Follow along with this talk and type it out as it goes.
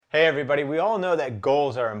Hey everybody, we all know that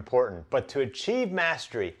goals are important, but to achieve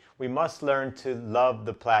mastery, we must learn to love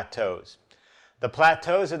the plateaus. The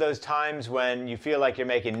plateaus are those times when you feel like you're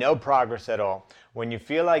making no progress at all, when you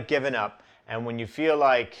feel like giving up, and when you feel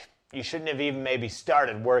like you shouldn't have even maybe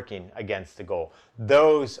started working against the goal.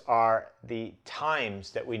 Those are the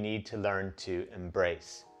times that we need to learn to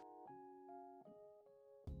embrace.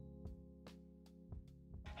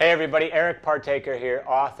 Hey everybody, Eric Partaker here,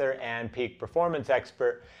 author and peak performance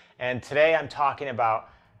expert. And today I'm talking about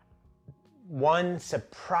one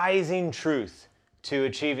surprising truth to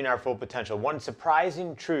achieving our full potential, one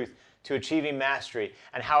surprising truth to achieving mastery,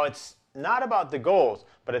 and how it's not about the goals,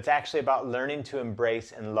 but it's actually about learning to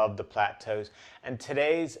embrace and love the plateaus. And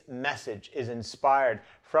today's message is inspired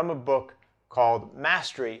from a book called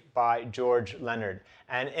Mastery by George Leonard.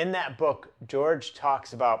 And in that book, George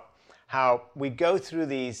talks about how we go through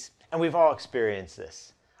these, and we've all experienced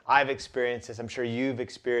this. I've experienced this. I'm sure you've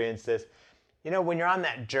experienced this. You know, when you're on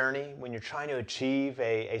that journey, when you're trying to achieve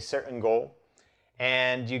a certain goal,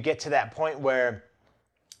 and you get to that point where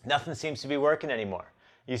nothing seems to be working anymore.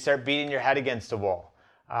 You start beating your head against a wall.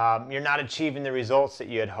 You're not achieving the results that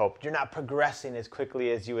you had hoped. You're not progressing as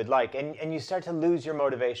quickly as you would like. And you start to lose your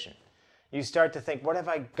motivation. You start to think, what have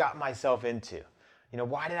I got myself into? You know,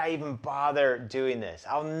 why did I even bother doing this?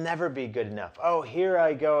 I'll never be good enough. Oh, here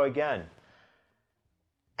I go again.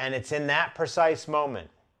 And it's in that precise moment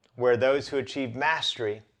where those who achieve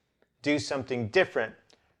mastery do something different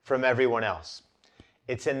from everyone else.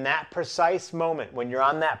 It's in that precise moment when you're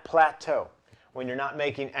on that plateau, when you're not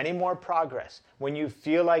making any more progress, when you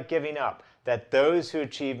feel like giving up, that those who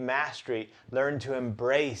achieve mastery learn to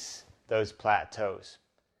embrace those plateaus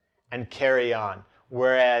and carry on,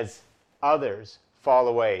 whereas others fall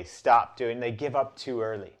away, stop doing, they give up too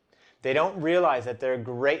early. They don't realize that their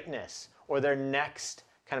greatness or their next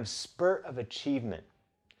kind of spurt of achievement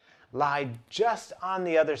lie just on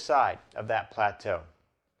the other side of that plateau,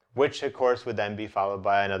 which of course would then be followed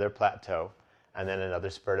by another plateau and then another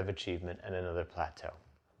spurt of achievement and another plateau.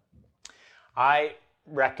 I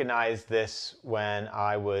recognized this when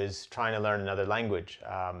I was trying to learn another language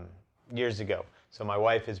years ago. So my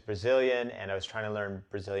wife is Brazilian and I was trying to learn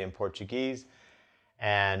Brazilian Portuguese.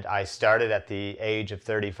 And I started at the age of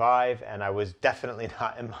 35, and I was definitely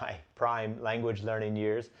not in my prime language learning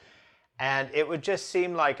years. And it would just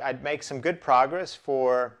seem like I'd make some good progress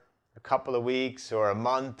for a couple of weeks or a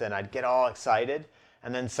month, and I'd get all excited.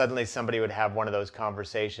 And then suddenly somebody would have one of those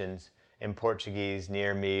conversations in Portuguese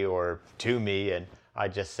near me or to me, and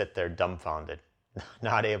I'd just sit there dumbfounded,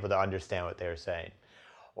 not able to understand what they were saying.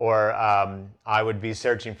 Or I would be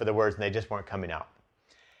searching for the words, and they just weren't coming out.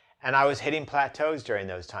 And I was hitting plateaus during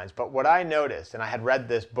those times. But what I noticed, and I had read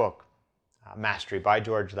this book, Mastery by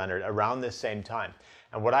George Leonard, around this same time.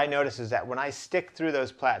 And what I noticed is that when I stick through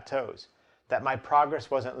those plateaus, that my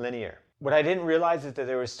progress wasn't linear. What I didn't realize is that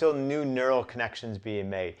there were still new neural connections being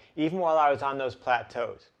made, even while I was on those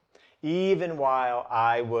plateaus. Even while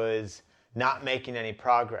I was not making any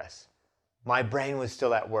progress, my brain was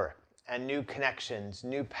still at work. And new connections,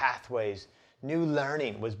 new pathways, new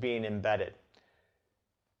learning was being embedded.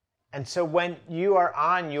 And so when you are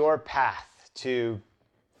on your path to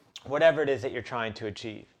whatever it is that you're trying to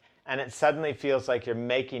achieve, and it suddenly feels like you're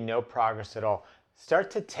making no progress at all, start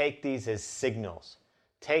to take these as signals.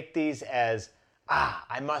 Take these as,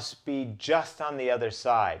 I must be just on the other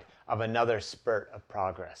side of another spurt of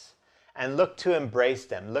progress. And look to embrace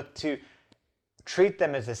them. Look to treat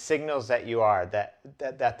them as the signals that you are,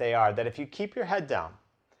 that they are. That if you keep your head down,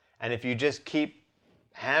 and if you just keep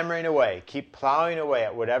hammering away, keep plowing away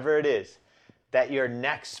at whatever it is, that your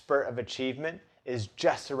next spurt of achievement is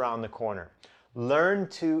just around the corner. Learn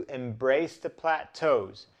to embrace the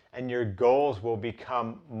plateaus and your goals will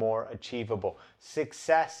become more achievable.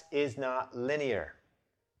 Success is not linear.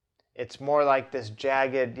 It's more like this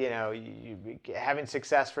jagged, you having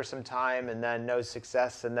success for some time and then no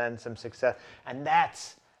success and then some success. And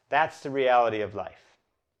that's the reality of life.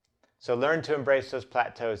 So learn to embrace those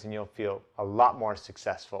plateaus and you'll feel a lot more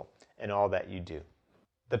successful in all that you do.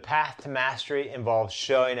 The path to mastery involves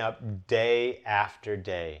showing up day after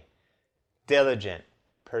day. Diligent,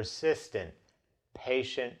 persistent,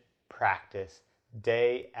 patient practice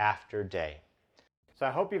day after day. So I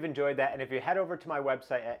hope you've enjoyed that. And if you head over to my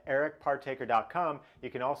website at ericpartaker.com, you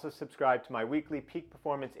can also subscribe to my weekly Peak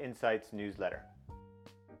Performance Insights newsletter.